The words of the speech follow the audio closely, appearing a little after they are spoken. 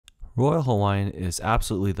Royal Hawaiian is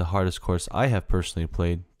absolutely the hardest course I have personally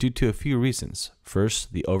played due to a few reasons.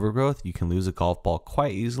 First, the overgrowth, you can lose a golf ball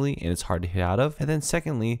quite easily and it's hard to hit out of. And then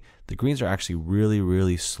secondly, the greens are actually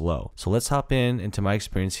really slow. So let's hop into my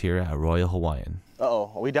experience here at Royal Hawaiian.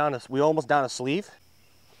 Uh-oh, are we almost down a sleeve?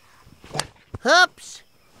 Oops!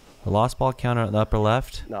 The lost ball counter in the upper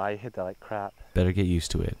left. No, I hit that like crap. Better get used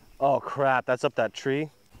to it. Oh crap, that's up that tree.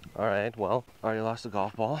 All right, well, already lost the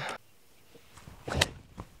golf ball.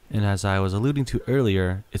 And as I was alluding to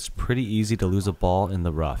earlier, it's pretty easy to lose a ball in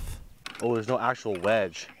the rough. Oh, there's no actual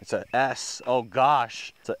wedge. It's an S. Oh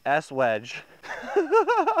gosh, it's an S wedge.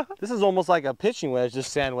 This is almost like a pitching wedge, this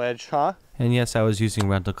sand wedge, huh? And yes, I was using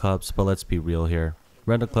rental clubs, but let's be real here.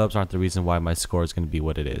 Rental clubs aren't the reason why my score is going to be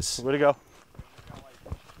what it is. Where'd it go?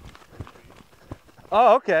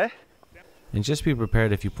 Oh, okay. And just be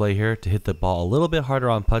prepared if you play here to hit the ball a little bit harder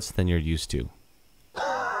on putts than you're used to.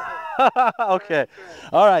 Okay.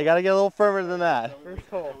 All right, gotta get a little firmer than that.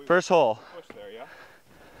 First hole.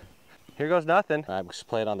 Here goes nothing. I'm just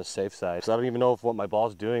playing on the safe side. So I don't even know what my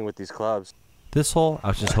ball's doing with these clubs. This hole, I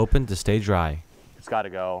was just hoping to stay dry. It's gotta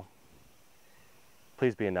go.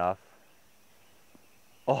 Please be enough.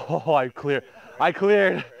 Oh, I cleared. I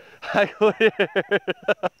cleared. All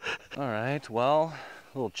right, well,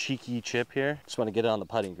 a little cheeky chip here. Just want to get it on the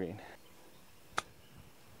putting green.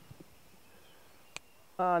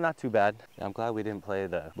 Not too bad. I'm glad we didn't play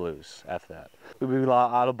the blues. F that. We'd be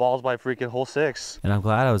out of balls by freaking hole 6. And I'm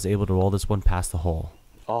glad I was able to roll this one past the hole.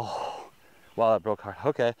 Oh, wow, that broke hard.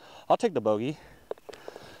 Okay, I'll take the bogey.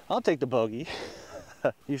 I'll take the bogey.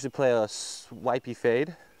 Usually play a swipey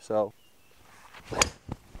fade, so.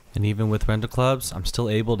 And even with rental clubs, I'm still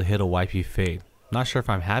able to hit a wipey fade. Not sure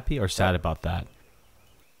if I'm happy or sad about that.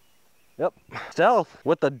 Yep, stealth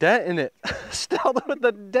with the dent in it. Stealth with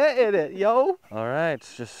the dent in it, yo. All right,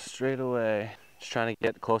 just straight away. Just trying to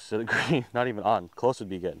get close to the green. Not even on, close would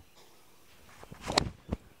be good.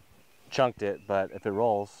 Chunked it, but if it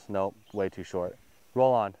rolls, nope, way too short.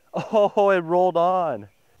 Roll on. Oh, it rolled on.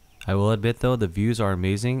 I will admit though, the views are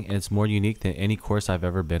amazing and it's more unique than any course I've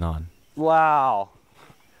ever been on. Wow.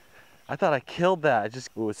 I thought I killed that. It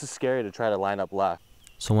was just scary to try to line up left.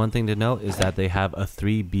 So one thing to note is that they have a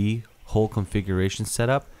 3B hole configuration set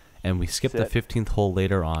up, and we skipped the 15th hole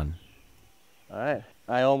later on. All right,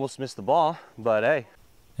 I almost missed the ball, but hey.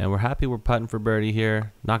 And we're happy we're putting for birdie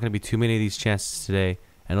here. Not going to be too many of these chances today,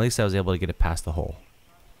 and at least I was able to get it past the hole.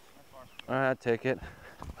 All right, take it.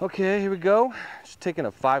 Okay, here we go. Just taking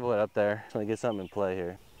a 5-wood up there. Trying to get something in play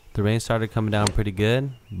here. The rain started coming down pretty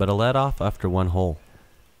good, but a let off after one hole.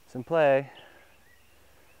 It's in play.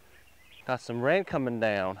 Got some rain coming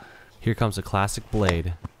down. Here comes a classic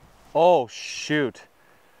blade. Oh, shoot.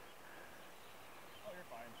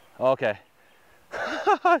 Okay.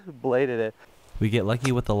 Bladed it. We get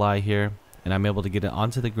lucky with the lie here, and I'm able to get it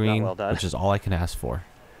onto the green, well done. which is all I can ask for.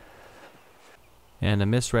 And a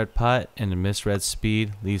misread putt and a misread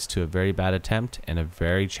speed leads to a very bad attempt and a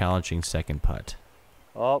very challenging second putt.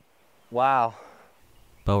 Oh, wow.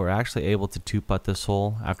 But we're actually able to 2-putt this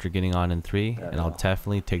hole after getting on in 3, and I'll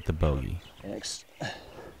definitely take the bogey. Thanks.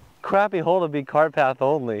 Crappy hole to be cart path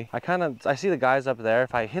only. I see the guys up there.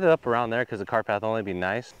 If I hit it up around there because the cart path only would be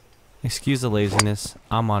nice. Excuse the laziness,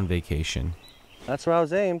 I'm on vacation. That's where I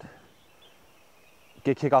was aimed.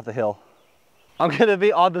 Get kick off the hill. I'm gonna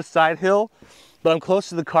be on the side hill, but I'm close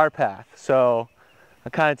to the cart path, so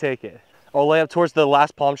I kind of take it. Oh, lay up towards the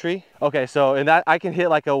last palm tree? Okay, so in that I can hit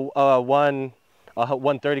like a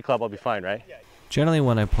 130 club, I'll be fine, right? Generally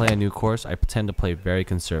when I play a new course, I tend to play very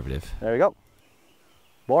conservative. There we go.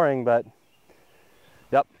 Boring, but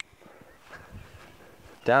yep.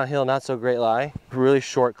 Downhill, not so great lie. Really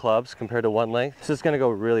short clubs compared to one length. This is gonna go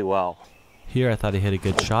really well. Here I thought I hit a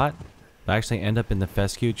good shot, but I actually end up in the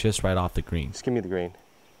fescue just right off the green. Just give me the green.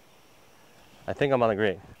 I think I'm on the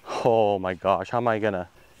green. Oh my gosh, how am I gonna?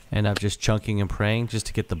 End up just chunking and praying just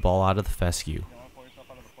to get the ball out of the fescue.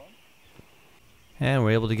 And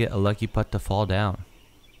we're able to get a lucky putt to fall down.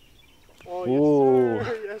 Oh, yes,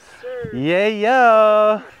 sir. Yes, sir. Yeah,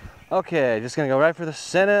 yeah. Okay, just gonna go right for the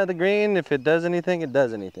center of the green. If it does anything, it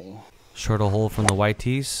does anything. Short a hole from the white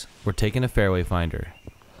tees. We're taking a fairway finder.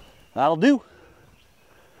 That'll do.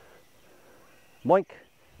 Boink.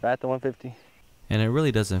 Right at the 150. And it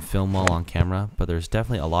really doesn't film well on camera, but there's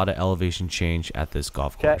definitely a lot of elevation change at this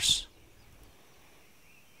golf course.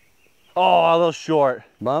 Oh, a little short.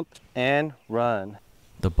 Bump and run.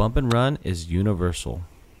 The bump and run is universal.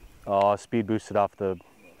 Oh, speed boosted off the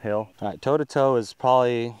hill. All right, toe to toe is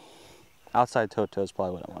probably, outside toe to toe is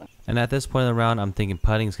probably what I want. And at this point in the round, I'm thinking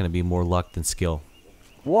putting is going to be more luck than skill.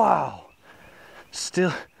 Wow.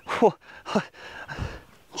 Still,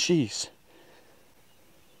 Jeez.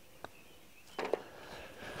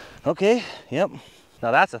 Okay, yep.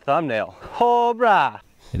 Now that's a thumbnail. Oh, brah.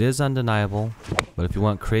 It is undeniable, but if you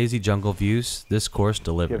want crazy jungle views, this course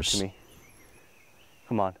delivers. Give it to me.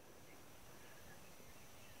 Come on.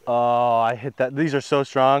 Oh, I hit that. These are so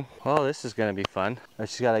strong. Oh, this is gonna be fun. I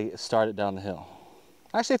just gotta start it down the hill.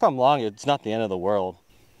 Actually, if I'm long, it's not the end of the world.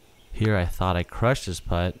 Here I thought I crushed this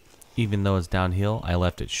putt. Even though it's downhill, I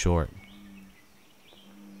left it short.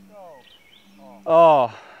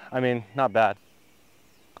 Oh, I mean, not bad.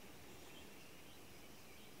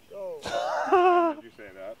 Did you say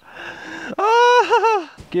that?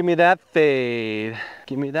 Ah, give me that fade.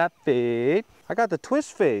 Give me that fade. I got the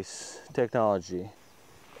twist face technology.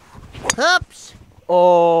 Oops.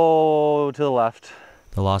 Oh, to the left.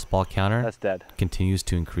 The lost ball counter That's dead. continues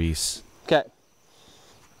to increase. Okay.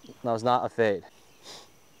 That was not a fade.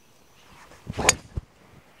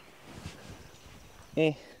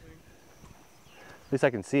 At least I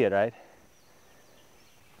can see it, right?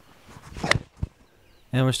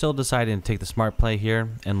 And we're still deciding to take the smart play here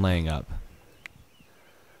and laying up.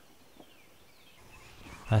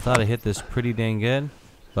 I thought I hit this pretty dang good,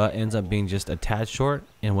 but ends up being just a tad short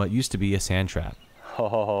in what used to be a sand trap.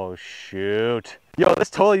 Oh, shoot. Yo, this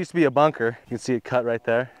totally used to be a bunker. You can see it cut right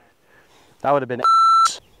there. That would have been.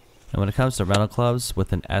 And when it comes to rental clubs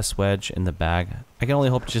with an S wedge in the bag, I can only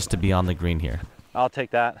hope just to be on the green here. I'll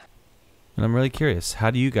take that. And I'm really curious,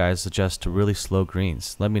 how do you guys adjust to really slow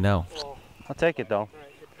greens? Let me know. I'll take it though.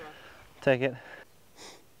 Take it.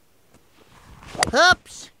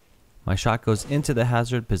 Oops. My shot goes into the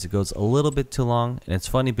hazard because it goes a little bit too long, and it's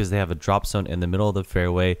funny because they have a drop zone in the middle of the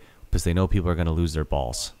fairway because they know people are going to lose their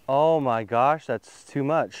balls. Oh my gosh, that's too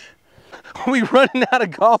much. Are we running out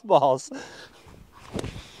of golf balls?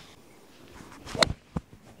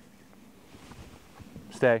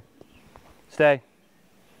 Stay. Stay.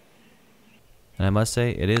 And I must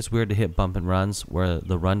say, it is weird to hit bump and runs where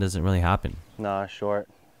the run doesn't really happen. Nah, short.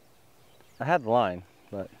 I had the line,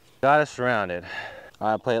 but got us surrounded.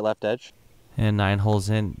 I'll play it left edge. And 9 holes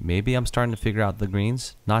in, maybe I'm starting to figure out the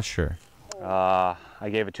greens. Not sure. I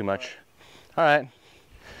gave it too much. All right.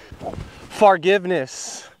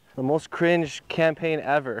 Forgiveness. The most cringe campaign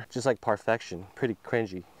ever. Just like perfection. Pretty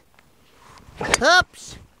cringy.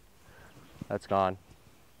 Oops. That's gone.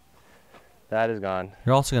 That is gone.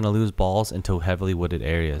 You're also going to lose balls into heavily wooded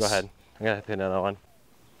areas. Go ahead. I'm going to hit another one.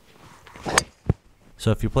 So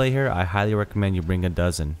if you play here, I highly recommend you bring a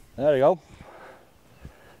dozen. There you go.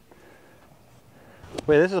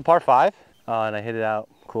 Wait, this is a par 5? Oh, and I hit it out.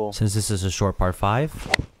 Cool. Since this is a short par 5,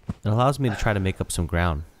 it allows me to try to make up some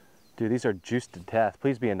ground. Dude, these are juiced to death.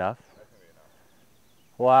 Please be enough.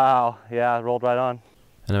 Wow. Yeah, it rolled right on.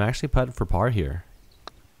 And I'm actually putting for par here.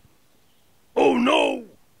 Oh no!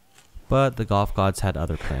 But the golf gods had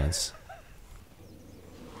other plans.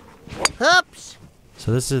 Oops.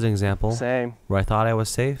 So this is an example Same. where I thought I was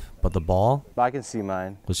safe, but the ball I can see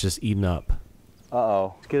mine. was just eaten up.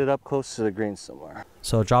 Uh-oh. Let's get it up close to the green somewhere.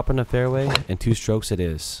 So a drop in the fairway, and 2 strokes it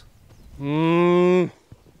is. Mmm.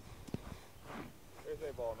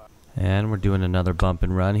 And we're doing another bump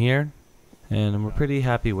and run here. And we're pretty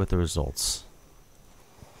happy with the results.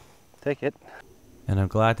 Take it. And I'm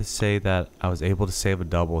glad to say that I was able to save a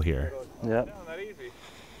double here. Yep.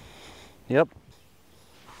 Yep.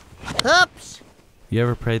 Oops. You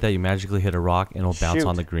ever pray that you magically hit a rock and it'll bounce Shoot.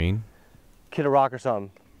 on the green? Hit a rock or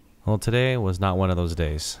something. Well, today was not one of those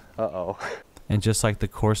days. Uh-oh. And just like the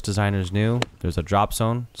course designers knew, there's a drop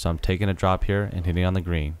zone, so I'm taking a drop here and hitting on the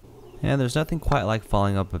green. And there's nothing quite like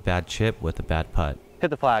following up a bad chip with a bad putt. Hit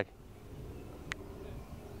the flag.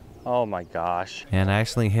 Oh my gosh. And I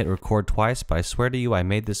accidentally hit record twice, but I swear to you I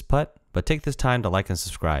made this putt. But take this time to like and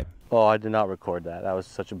subscribe. Oh, I did not record that. That was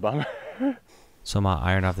such a bummer. So my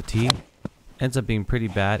iron off the tee ends up being pretty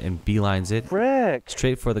bad and beelines it Frick.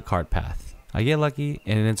 straight for the cart path. I get lucky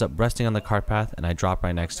and it ends up resting on the cart path and I drop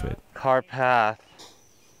right next to it. Car path.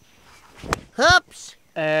 Oops.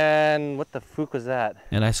 And what the fook was that?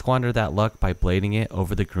 And I squandered that luck by blading it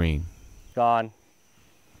over the green. Gone.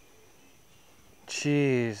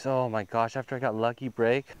 Jeez. Oh my gosh. After I got lucky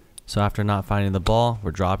break. So after not finding the ball,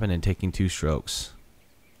 we're dropping and taking 2 strokes.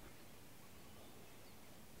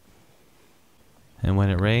 And when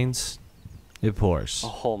it rains, it pours.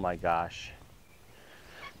 Oh my gosh.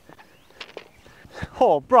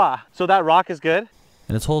 Oh, brah. So that rock is good?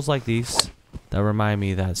 And it's holes like these that remind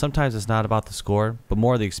me that sometimes it's not about the score, but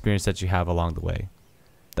more the experience that you have along the way.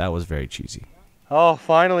 That was very cheesy. Oh,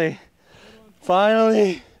 finally.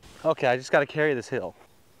 Finally. Okay, I just got to carry this hill.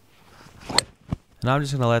 And I'm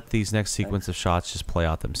just going to let these next sequence of shots just play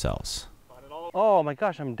out themselves. Oh my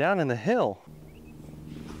gosh, I'm down in the hill.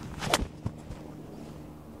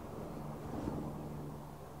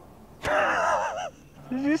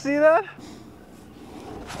 Did you see that?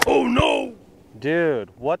 Oh no!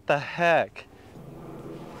 Dude, what the heck?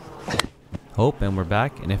 Oh, and we're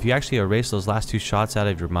back. And if you actually erase those last two shots out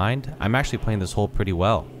of your mind, I'm actually playing this hole pretty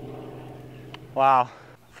well. Wow,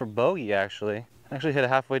 for bogey actually. I actually hit a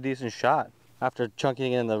halfway decent shot after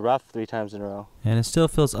chunking in the rough 3 times in a row. And it still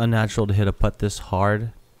feels unnatural to hit a putt this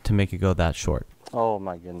hard to make it go that short. Oh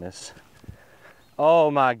my goodness.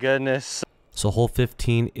 Oh my goodness. So hole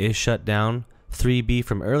 15 is shut down. 3B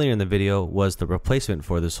from earlier in the video was the replacement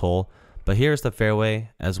for this hole, but here's the fairway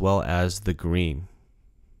as well as the green.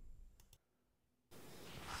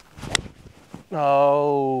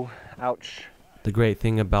 Oh, ouch. The great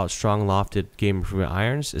thing about strong lofted game improvement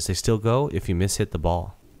irons is they still go if you mishit the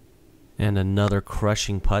ball. And another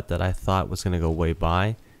crushing putt that I thought was going to go way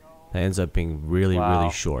by, that ends up being really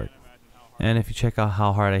short. And if you check out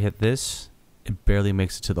how hard I hit this, it barely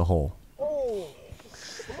makes it to the hole.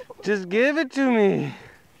 Just give it to me.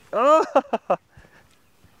 Oh.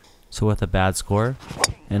 So with a bad score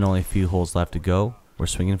and only a few holes left to go, we're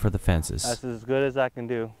swinging for the fences. That's as good as I can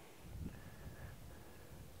do.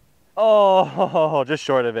 Oh, just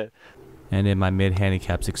short of it. And in my mid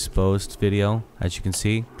handicaps exposed video, as you can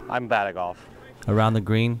see, I'm bad at golf. around the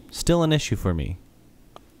green, still an issue for me.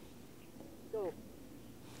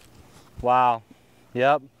 Wow.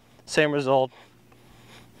 Yep. Same result.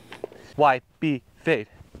 YB fade.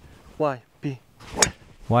 YB.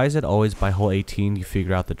 Why is it always by hole 18 you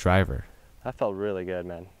figure out the driver? That felt really good,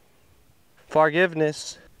 man.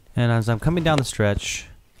 Forgiveness. And as I'm coming down the stretch,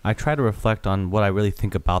 I try to reflect on what I really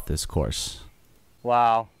think about this course.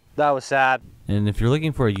 Wow. That was sad. And if you're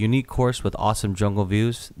looking for a unique course with awesome jungle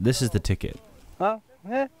views, this is the ticket. Huh?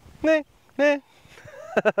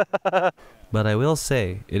 But I will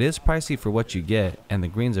say, it is pricey for what you get, and the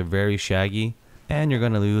greens are very shaggy, and you're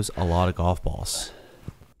going to lose a lot of golf balls.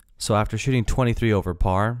 So after shooting 23 over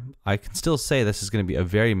par, I can still say this is going to be a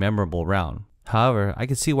very memorable round. However, I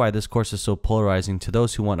can see why this course is so polarizing to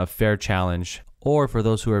those who want a fair challenge, or for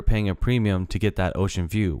those who are paying a premium to get that ocean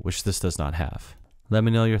view, which this does not have. Let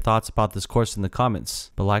me know your thoughts about this course in the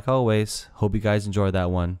comments. But like always, hope you guys enjoyed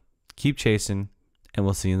that one. Keep chasing, and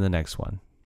we'll see you in the next one.